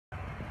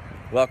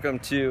Welcome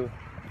to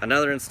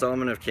another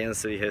installment of Kansas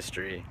City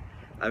history.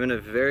 I'm in a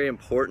very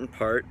important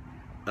part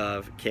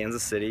of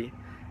Kansas City,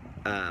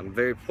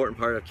 very important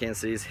part of Kansas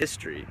City's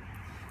history,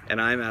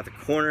 and I'm at the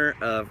corner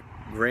of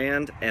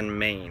Grand and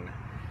Main.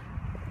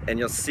 And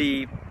you'll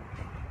see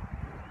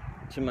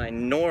to my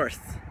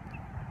north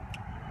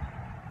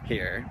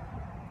here,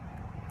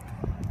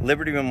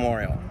 Liberty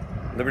Memorial.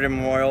 Liberty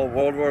Memorial,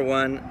 World War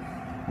I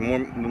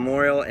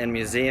Memorial and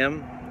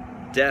Museum.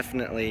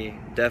 Definitely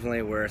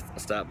worth a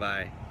stop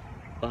by.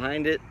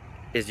 Behind it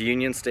is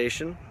Union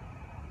Station,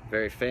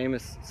 very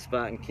famous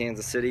spot in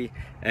Kansas City,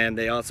 and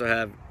they also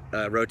have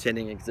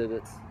rotating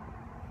exhibits.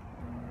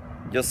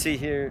 You'll see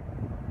here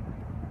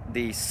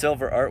the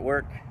silver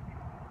artwork,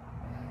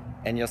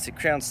 and you'll see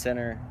Crown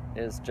Center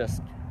is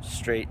just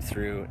straight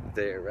through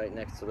there, right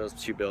next to those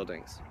two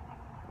buildings.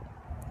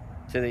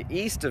 To the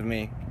east of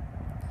me,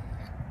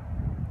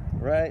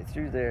 right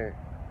through there,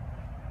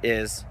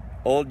 is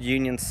Old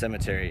Union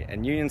Cemetery,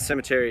 and Union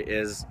Cemetery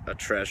is a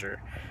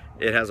treasure.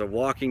 It has a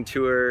walking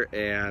tour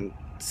and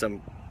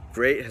some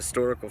great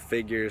historical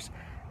figures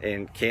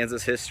in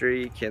Kansas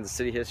history, Kansas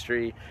City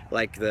history,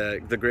 like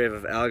the grave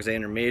of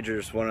Alexander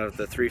Majors, one of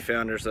the three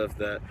founders of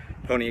the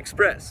Pony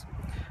Express,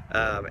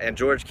 and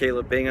George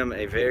Caleb Bingham,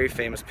 a very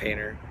famous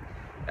painter,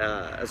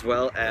 as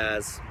well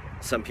as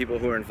some people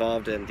who are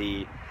involved in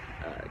the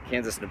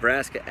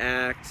Kansas-Nebraska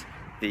Act,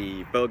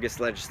 the bogus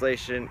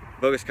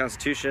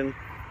Constitution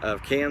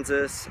of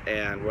Kansas,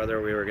 and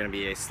whether we were going to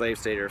be a slave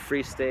state or a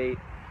free state,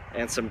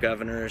 and some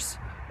governors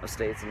of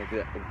states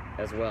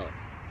as well.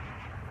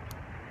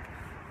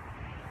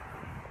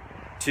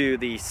 To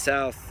the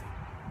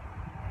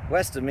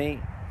southwest of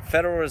me,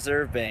 Federal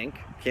Reserve Bank,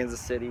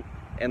 Kansas City,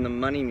 and the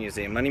Money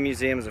Museum. Money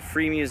Museum is a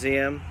free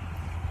museum,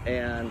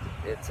 and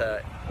it's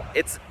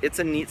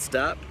a neat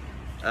stop.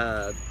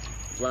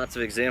 Lots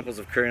of examples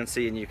of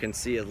currency, and you can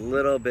see a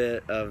little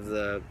bit of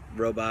the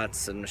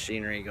robots and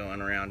machinery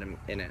going around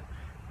in it.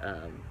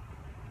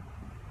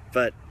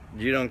 But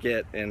you don't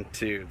get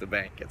into the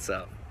bank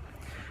itself.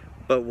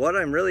 But what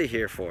I'm really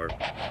here for,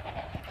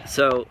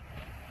 so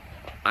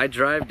I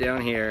drive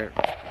down here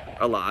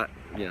a lot,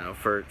 you know,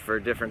 for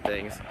different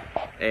things,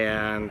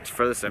 and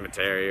for the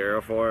cemetery,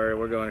 or for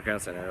we're going to Crown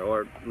Center,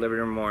 or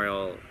Liberty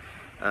Memorial,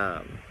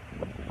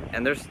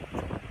 and there's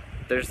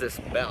this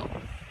bell,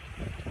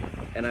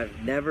 and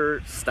I've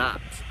never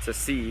stopped to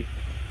see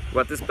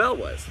what this bell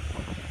was.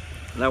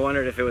 And I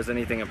wondered if it was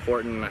anything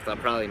important, and I thought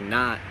probably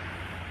not.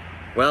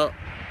 Well,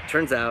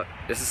 turns out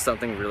this is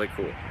something really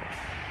cool.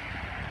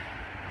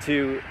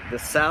 To the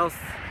south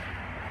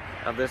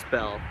of this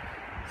bell,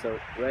 so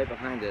right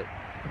behind it,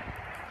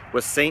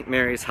 was St.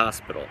 Mary's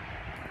Hospital.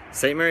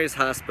 St. Mary's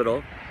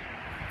Hospital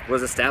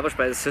was established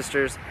by the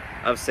Sisters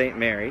of St.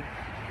 Mary,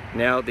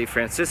 now the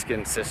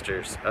Franciscan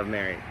Sisters of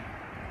Mary.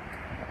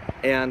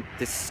 And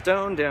the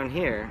stone down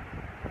here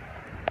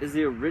is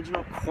the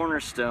original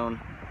cornerstone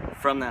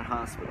from that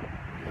hospital,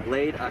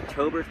 laid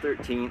October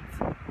 13th,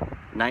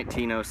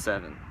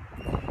 1907.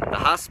 The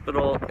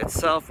hospital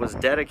itself was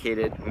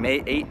dedicated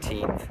May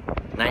 18th,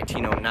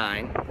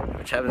 1909,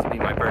 which happens to be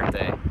my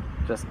birthday,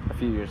 just a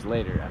few years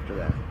later after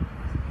that.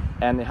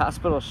 And the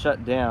hospital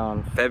shut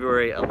down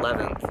February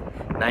 11th,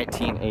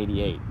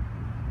 1988.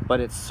 But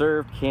it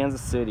served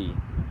Kansas City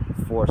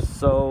for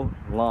so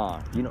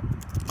long. You know,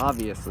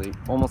 obviously,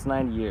 almost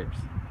 90 years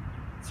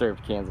it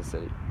served Kansas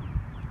City.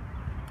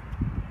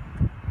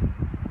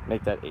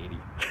 Make that 80.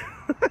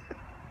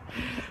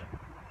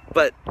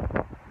 But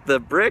the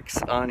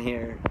bricks on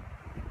here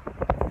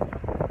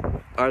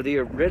are the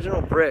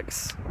original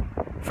bricks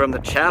from the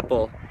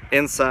chapel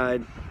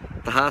inside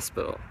the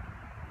hospital.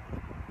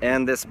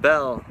 And this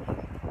bell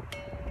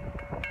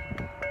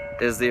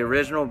is the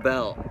original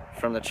bell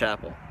from the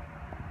chapel.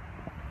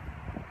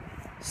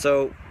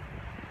 So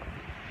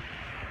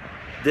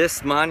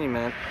this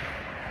monument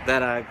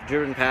that I've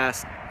driven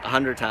past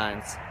 100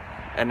 times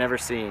and never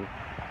seen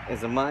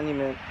is a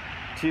monument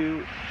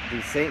to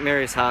the St.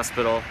 Mary's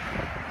Hospital,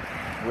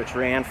 which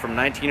ran from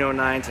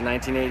 1909 to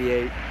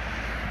 1988.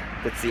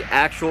 It's the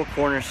actual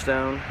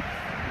cornerstone,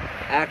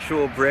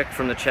 actual brick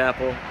from the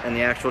chapel, and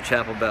the actual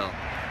chapel bell.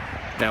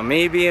 Now,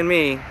 me being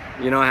me,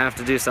 you know I have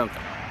to do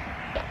something.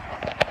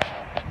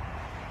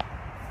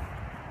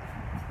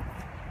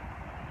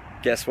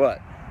 Guess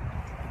what?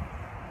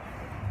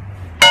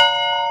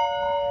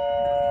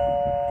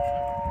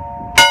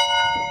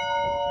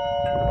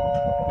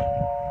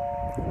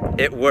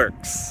 It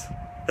works.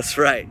 That's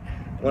right.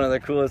 One of the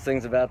coolest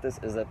things about this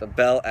is that the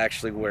bell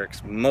actually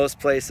works. Most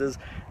places,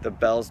 the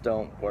bells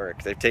don't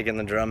work. They've taken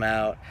the drum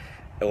out,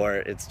 or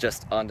it's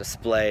just on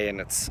display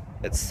and it's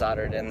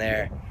soldered in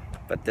there.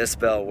 But this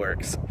bell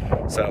works.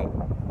 So,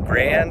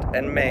 Grand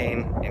and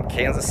Main in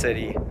Kansas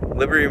City,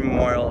 Liberty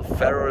Memorial,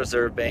 Federal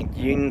Reserve Bank,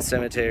 Union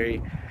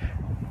Cemetery,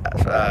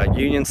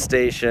 Union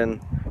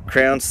Station,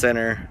 Crown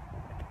Center,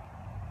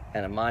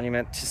 and a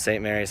monument to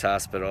St. Mary's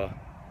Hospital.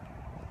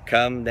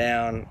 Come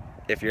down.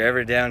 If you're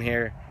ever down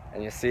here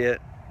and you see it,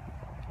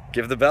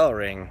 give the bell a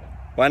ring.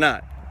 Why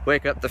not?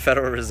 Wake up the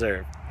Federal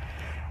Reserve.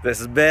 This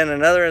has been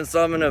another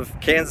installment of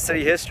Kansas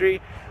City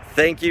History.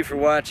 Thank you for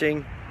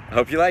watching. I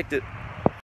hope you liked it.